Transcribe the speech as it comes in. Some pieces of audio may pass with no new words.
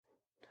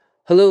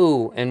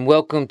Hello, and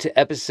welcome to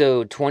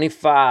episode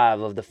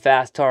 25 of the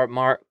Fast Heart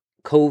Mart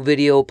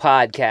Co-Video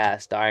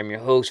Podcast. I am your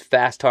host,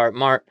 Fast Heart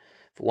Mart.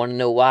 If you want to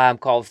know why I'm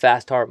called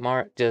Fast Heart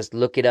Mart, just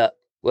look it up.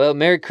 Well,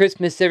 Merry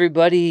Christmas,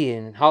 everybody,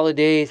 and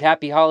holidays,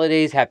 Happy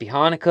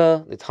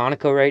Hanukkah. It's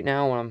Hanukkah right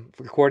now when I'm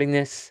recording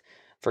this.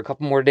 For a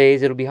couple more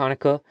days, it'll be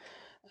Hanukkah.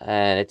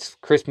 And it's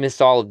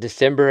Christmas all of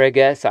December, I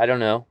guess. I don't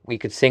know. We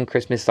could sing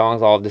Christmas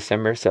songs all of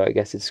December, so I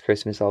guess it's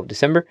Christmas all of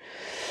December.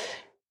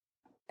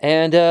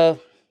 And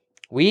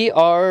we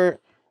are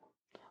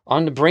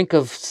on the brink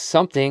of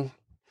something.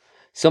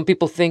 Some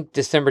people think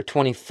December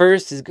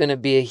 21st is going to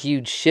be a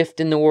huge shift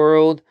in the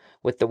world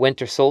with the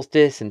winter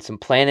solstice and some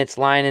planets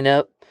lining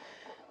up.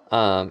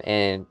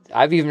 And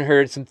I've even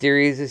heard some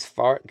theories as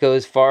far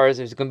as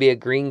there's going to be a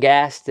green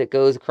gas that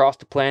goes across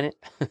the planet.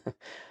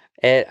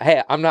 And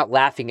hey, I'm not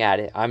laughing at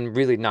it. I'm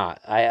really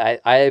not. I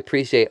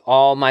appreciate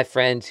all my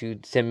friends who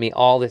send me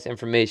all this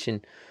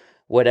information,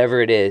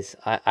 whatever it is.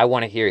 I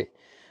want to hear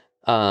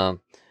it.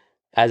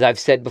 As I've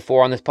said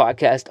before on this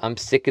podcast, I'm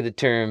sick of the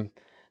term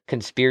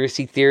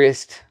conspiracy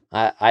theorist.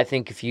 I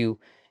think if you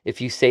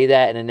say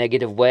that in a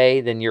negative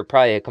way, then you're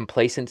probably a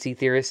complacency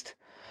theorist.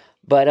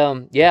 But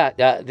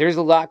there's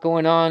a lot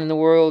going on in the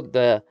world.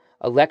 The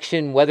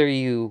election, whether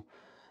you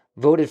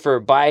voted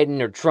for Biden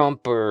or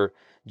Trump or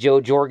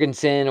Joe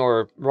Jorgensen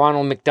or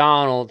Ronald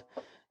McDonald,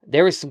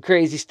 there was some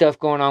crazy stuff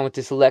going on with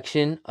this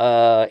election.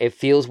 It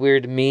feels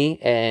weird to me,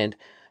 and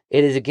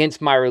it is against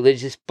my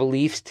religious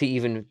beliefs to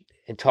even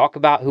talk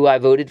about who I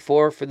voted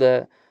for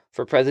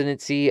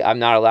presidency. I'm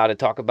not allowed to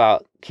talk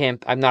about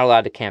I'm not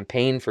allowed to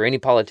campaign for any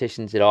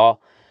politicians at all,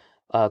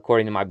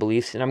 according to my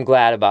beliefs, and I'm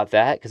glad about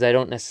that because I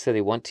don't necessarily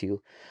want to.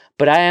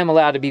 But I am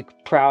allowed to be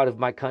proud of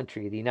my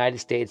country, the United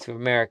States of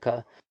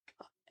America.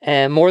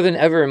 And more than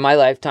ever in my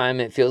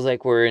lifetime, it feels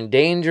like we're in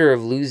danger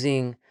of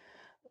losing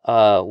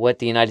what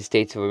the United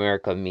States of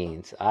America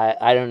means.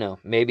 I don't know.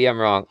 Maybe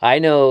I'm wrong. I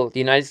know the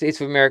United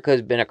States of America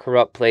has been a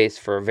corrupt place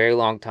for a very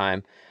long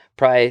time,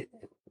 probably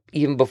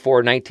even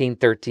before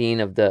 1913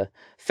 of the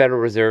Federal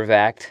Reserve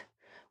Act,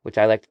 which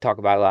I like to talk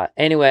about a lot.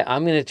 Anyway,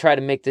 I'm going to try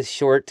to make this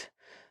short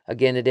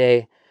again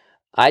today.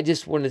 I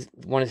just want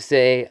to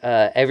say,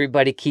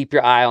 everybody keep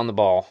your eye on the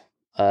ball.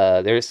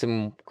 There's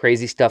some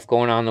crazy stuff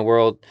going on in the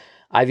world.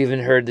 I've even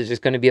heard there's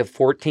just going to be a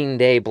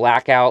 14-day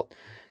blackout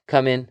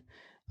coming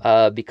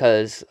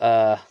because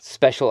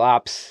special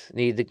ops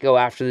need to go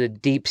after the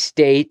deep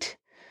state,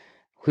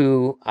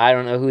 who I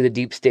don't know who the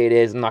deep state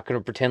is. I'm not going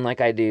to pretend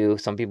like I do.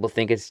 Some people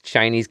think it's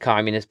Chinese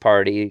Communist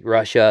Party,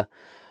 Russia,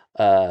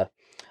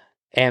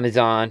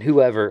 Amazon,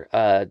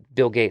 whoever,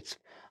 Bill Gates.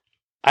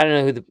 I don't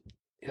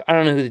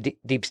know who the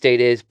deep state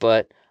is,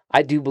 but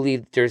I do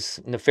believe there's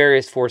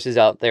nefarious forces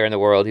out there in the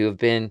world who have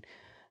been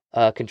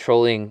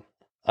controlling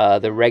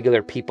the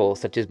regular people,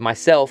 such as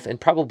myself and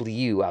probably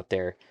you out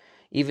there.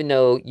 Even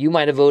though you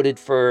might have voted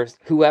for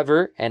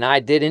whoever and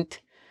I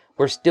didn't,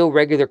 we're still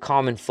regular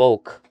common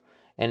folk.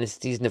 And it's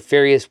these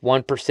nefarious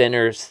one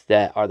percenters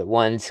that are the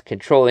ones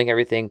controlling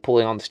everything,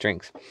 pulling on the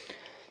strings.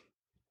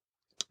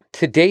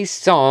 Today's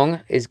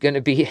song is going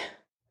to be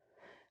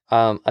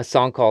a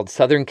song called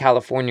Southern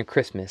California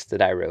Christmas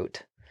that I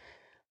wrote.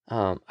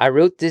 I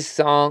wrote this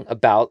song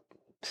about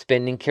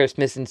spending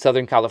Christmas in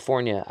Southern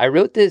California. I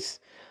wrote this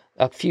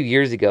a few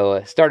years ago.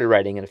 I started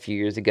writing it a few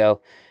years ago.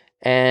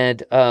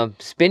 And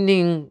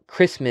spending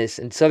Christmas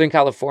in Southern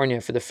California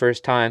for the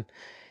first time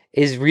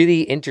is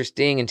really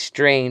interesting and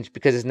strange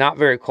because it's not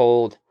very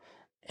cold.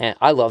 And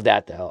I love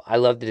that, though. I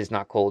love that it's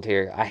not cold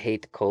here. I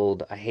hate the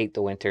cold. I hate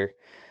the winter.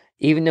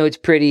 Even though it's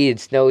pretty and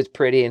snow is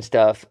pretty and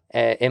stuff,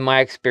 in my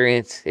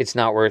experience, it's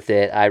not worth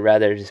it. I'd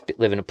rather just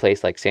live in a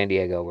place like San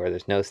Diego where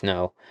there's no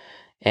snow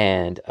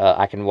and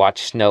I can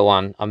watch snow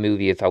on a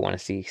movie if I want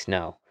to see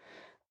snow.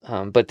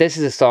 But this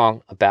is a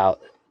song about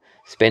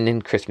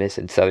spending Christmas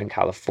in Southern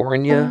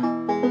California.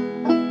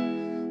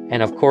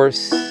 And of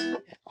course,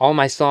 all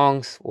my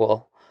songs,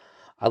 well,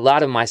 a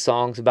lot of my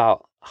songs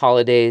about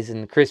holidays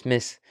and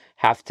Christmas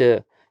have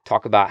to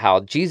talk about how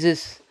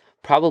Jesus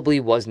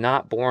probably was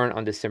not born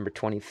on December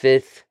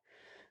 25th.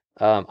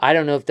 I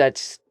don't know if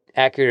that's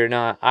accurate or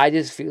not. I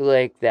just feel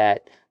like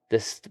that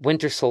this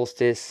winter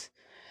solstice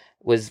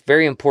was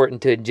very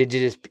important to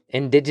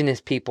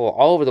indigenous people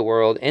all over the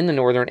world, in the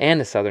northern and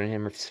the southern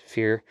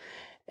hemisphere.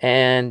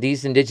 And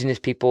these indigenous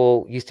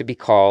people used to be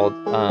called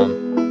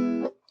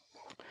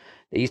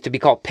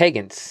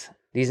pagans.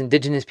 These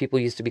indigenous people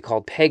used to be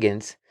called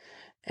pagans.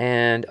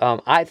 And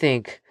I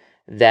think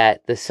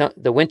that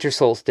the winter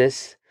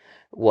solstice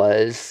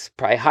was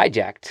probably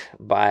hijacked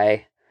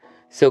by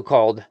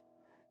so-called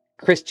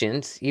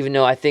Christians, even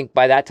though I think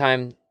by that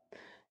time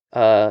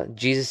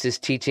Jesus'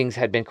 teachings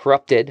had been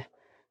corrupted,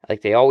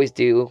 like they always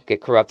do,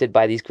 get corrupted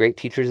by these great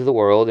teachers of the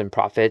world and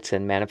prophets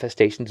and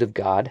manifestations of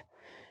God.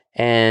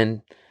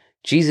 And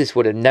Jesus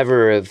would have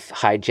never have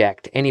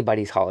hijacked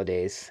anybody's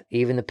holidays,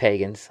 even the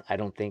pagans, I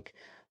don't think.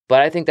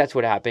 But I think that's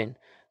what happened.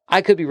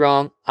 I could be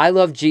wrong. I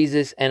love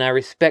Jesus and I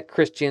respect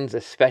Christians,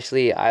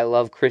 especially. I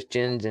love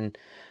Christians and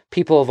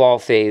people of all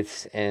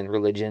faiths and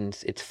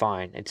religions. It's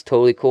fine. It's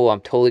totally cool.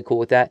 I'm totally cool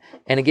with that.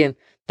 And again,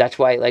 that's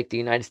why I like the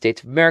United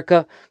States of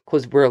America,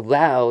 because we're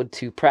allowed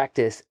to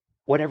practice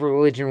whatever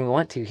religion we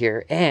want to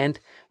here, and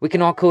we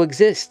can all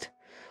coexist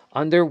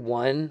under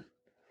one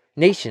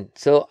nation.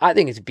 So I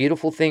think it's a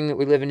beautiful thing that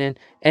we're living in.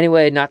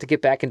 Anyway, not to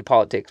get back into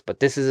politics, but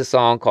this is a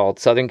song called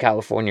Southern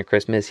California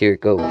Christmas. Here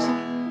it goes.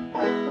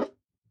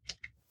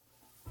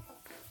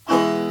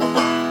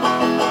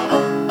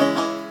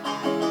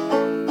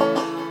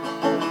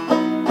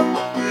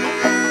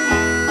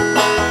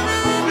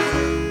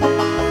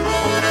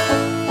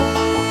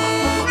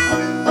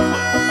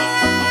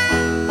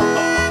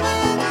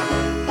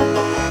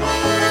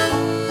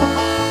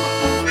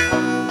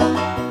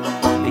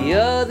 The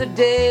other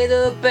day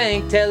the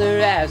bank teller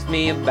asked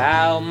me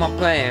about my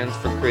plans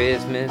for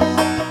Christmas.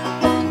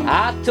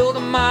 I told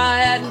him I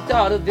hadn't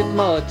thought of it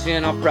much,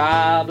 and I'll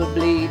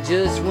probably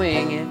just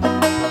wing it.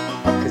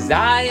 'Cause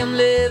I am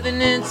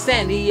living in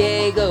San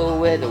Diego,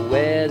 where the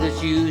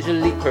weather's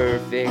usually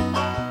perfect.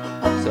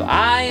 So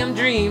I am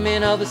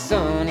dreaming of a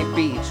sunny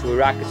beach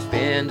where I could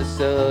spend a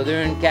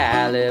Southern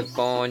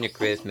California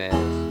Christmas.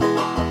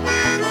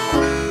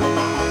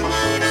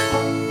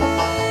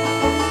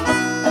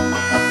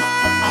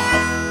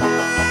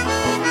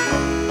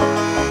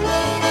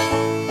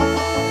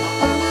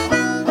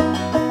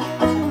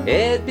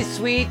 It'd be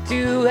sweet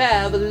to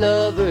have a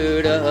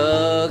lover to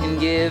hug and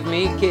give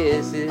me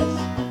kisses,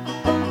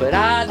 but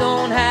I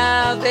don't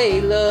have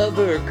a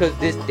lover 'cause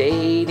this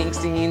dating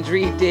scene's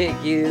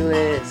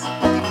ridiculous.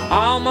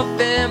 All my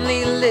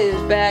family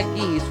lives back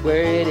east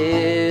where it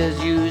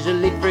is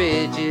usually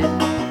frigid.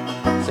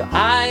 So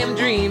I am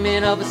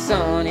dreaming of a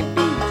sunny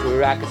beach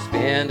where I could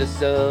spend a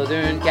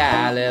Southern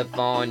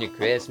California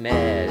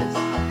Christmas.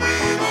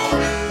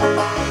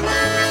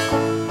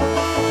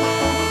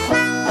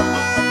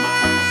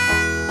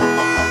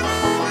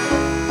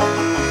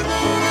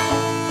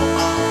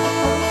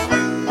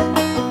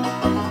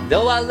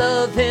 Though I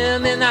love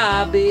him and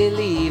I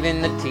believe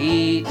in the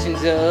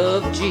teachings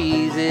of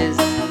Jesus,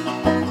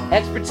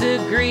 experts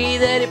agree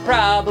that he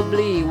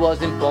probably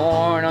wasn't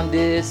born on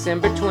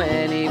December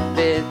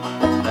 25th.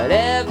 But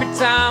every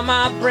time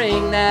I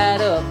bring that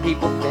up,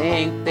 people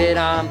think that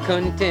I'm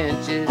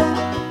contentious.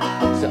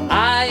 So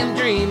I am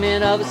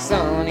dreaming of a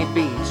sunny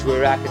beach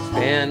where I could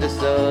spend a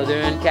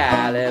Southern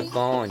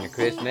California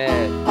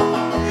Christmas.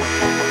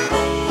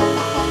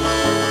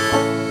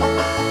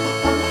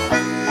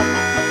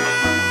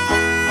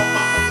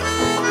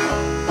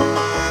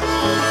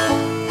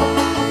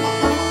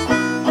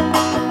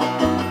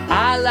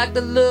 I like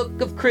the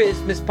look of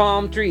Christmas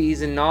palm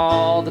trees and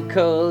all the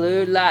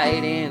colored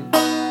lighting,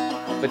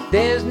 but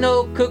there's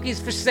no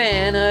cookies for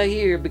Santa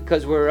here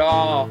because we're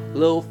all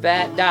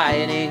low-fat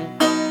dieting.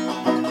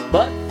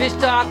 But fish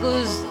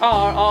tacos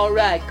are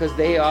alright 'cause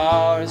they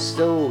are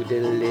so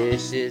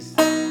delicious.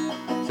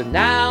 So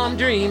now I'm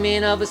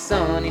dreaming of a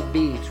sunny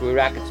beach where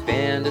I could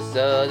spend a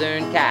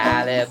Southern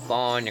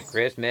California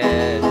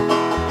Christmas.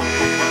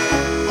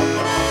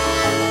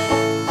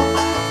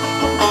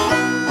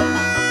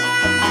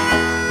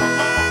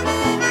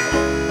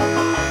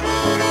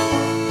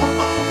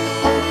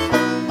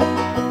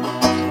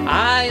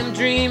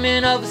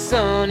 Dreaming of a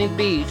sunny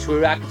beach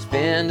where I could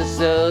spend a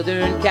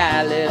Southern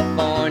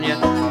California.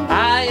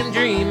 I am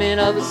dreaming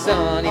of a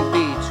sunny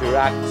beach where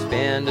I could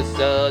spend a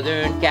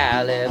Southern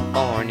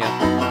California.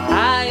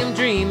 I am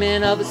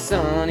dreaming of a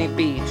sunny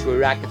beach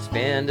where I could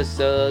spend a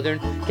Southern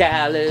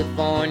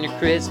California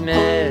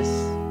Christmas.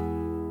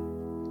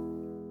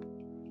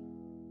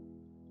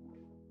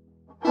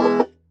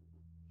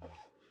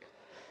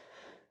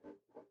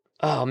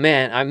 Oh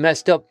man, I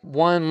messed up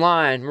one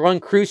line, one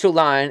crucial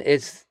line.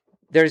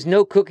 There's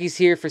no cookies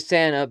here for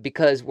Santa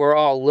because we're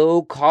all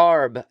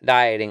low-carb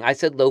dieting. I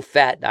said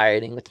low-fat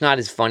dieting. It's not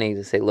as funny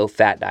to say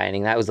low-fat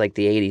dieting. That was like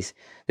the 80s.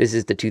 This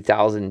is the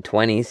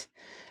 2020s,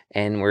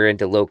 and we're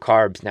into low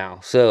carbs now.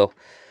 So,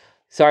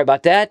 sorry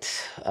about that.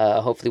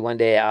 Hopefully one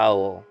day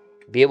I'll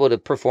be able to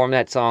perform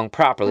that song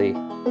properly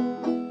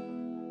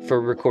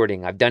for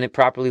recording. I've done it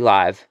properly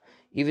live,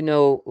 even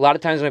though a lot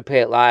of times when I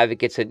play it live, it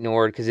gets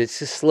ignored because it's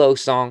a slow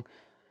song.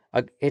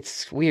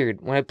 It's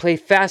weird. When I play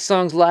fast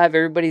songs live,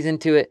 everybody's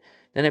into it.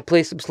 Then I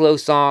play some slow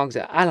songs.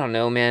 I don't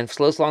know, man.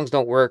 Slow songs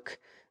don't work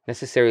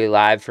necessarily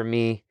live for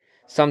me.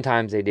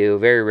 Sometimes they do,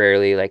 very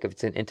rarely, like if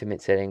it's an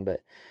intimate setting.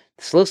 But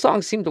slow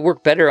songs seem to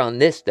work better on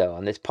this, though,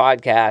 on this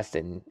podcast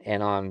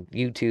and on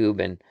YouTube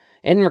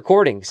and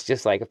recordings.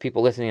 Just like if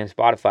people listening on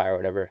Spotify or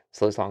whatever,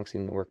 slow songs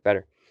seem to work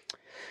better.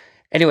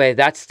 Anyway,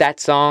 that's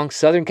that song,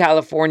 Southern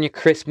California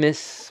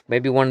Christmas.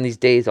 Maybe one of these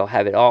days I'll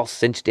have it all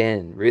cinched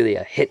in. Really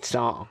a hit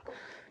song.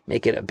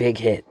 Make it a big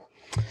hit.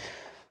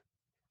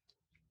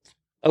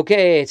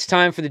 Okay, it's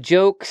time for the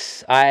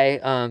jokes.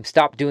 I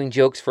stopped doing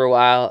jokes for a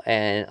while,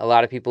 and a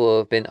lot of people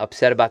have been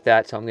upset about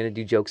that, so I'm going to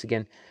do jokes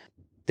again.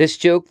 This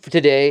joke for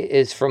today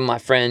is from my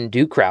friend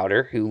Duke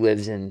Crowder, who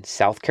lives in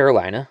South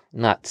Carolina.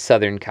 Not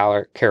Southern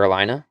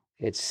Carolina,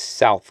 it's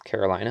South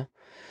Carolina.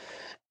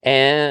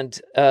 And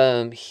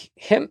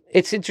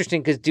it's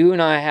interesting because Dew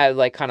and I had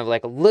like kind of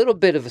like a little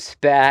bit of a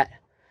spat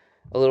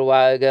a little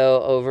while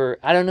ago over,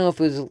 I don't know if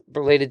it was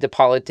related to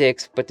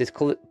politics, but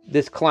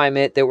this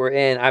climate that we're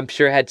in, I'm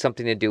sure had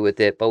something to do with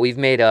it, but we've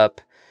made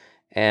up,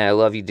 and I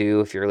love you,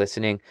 Dew, if you're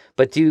listening.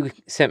 But Dew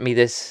sent me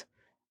this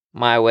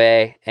my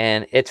way,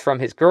 and it's from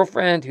his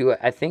girlfriend, who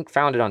I think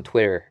found it on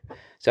Twitter.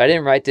 So I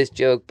didn't write this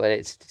joke, but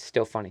it's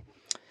still funny.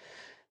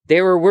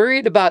 They were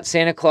worried about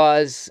Santa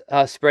Claus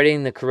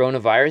spreading the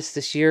coronavirus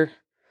this year.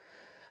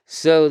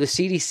 So the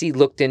CDC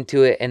looked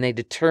into it, and they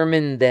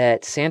determined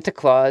that Santa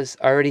Claus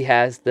already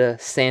has the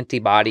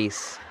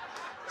Santibodies.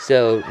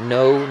 So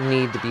no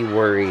need to be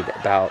worried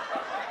about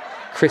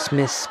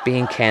Christmas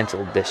being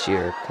canceled this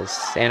year, because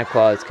Santa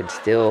Claus can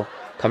still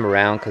come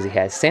around because he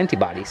has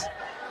Santibodies.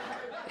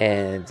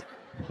 And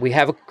we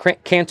have a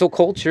cancel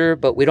culture,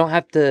 but we don't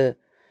have to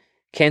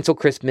cancel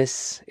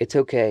Christmas. It's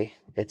okay.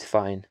 It's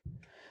fine.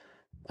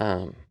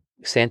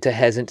 Santa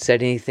hasn't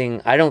said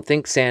anything. I don't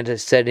think Santa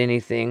said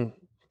anything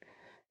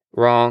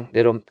wrong.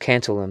 It'll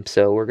cancel him.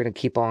 So we're going to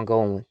keep on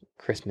going with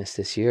Christmas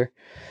this year.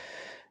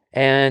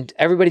 And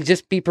everybody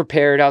just be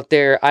prepared out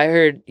there. I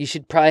heard you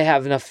should probably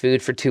have enough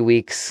food for 2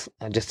 weeks,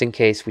 just in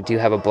case we do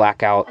have a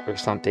blackout or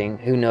something.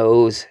 Who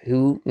knows?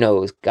 Who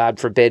knows? God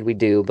forbid we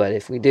do. But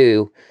if we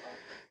do,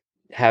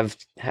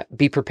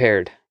 be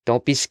prepared.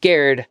 Don't be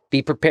scared.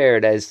 Be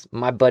prepared, as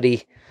my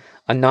buddy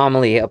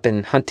Anomaly up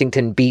in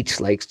Huntington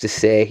Beach likes to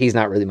say. He's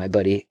not really my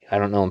buddy. I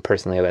don't know him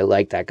personally, but I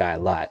like that guy a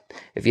lot.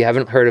 If you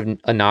haven't heard of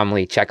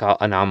Anomaly, check out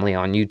Anomaly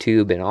on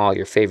YouTube and all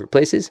your favorite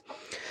places.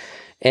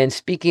 And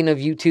speaking of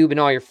YouTube and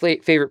all your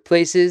favorite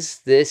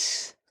places,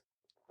 this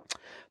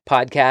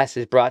podcast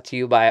is brought to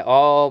you by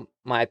all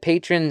my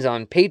patrons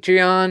on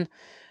Patreon,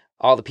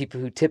 all the people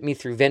who tip me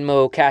through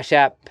Venmo, Cash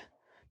App,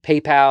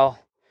 PayPal,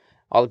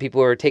 all the people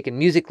who are taking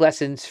music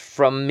lessons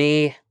from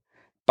me,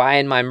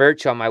 buying my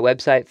merch on my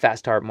website,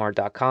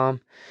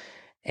 fastheartmart.com.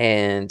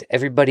 And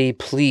everybody,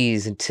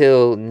 please,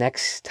 until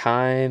next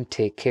time,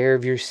 take care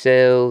of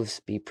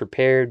yourselves. Be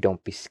prepared.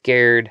 Don't be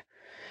scared.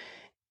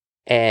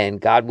 And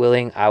God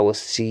willing, I will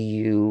see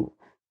you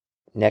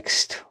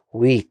next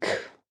week.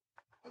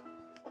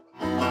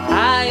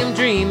 I am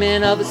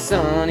dreaming of a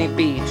sunny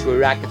beach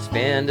where I could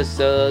spend a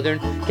Southern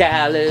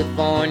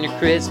California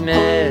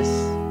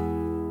Christmas.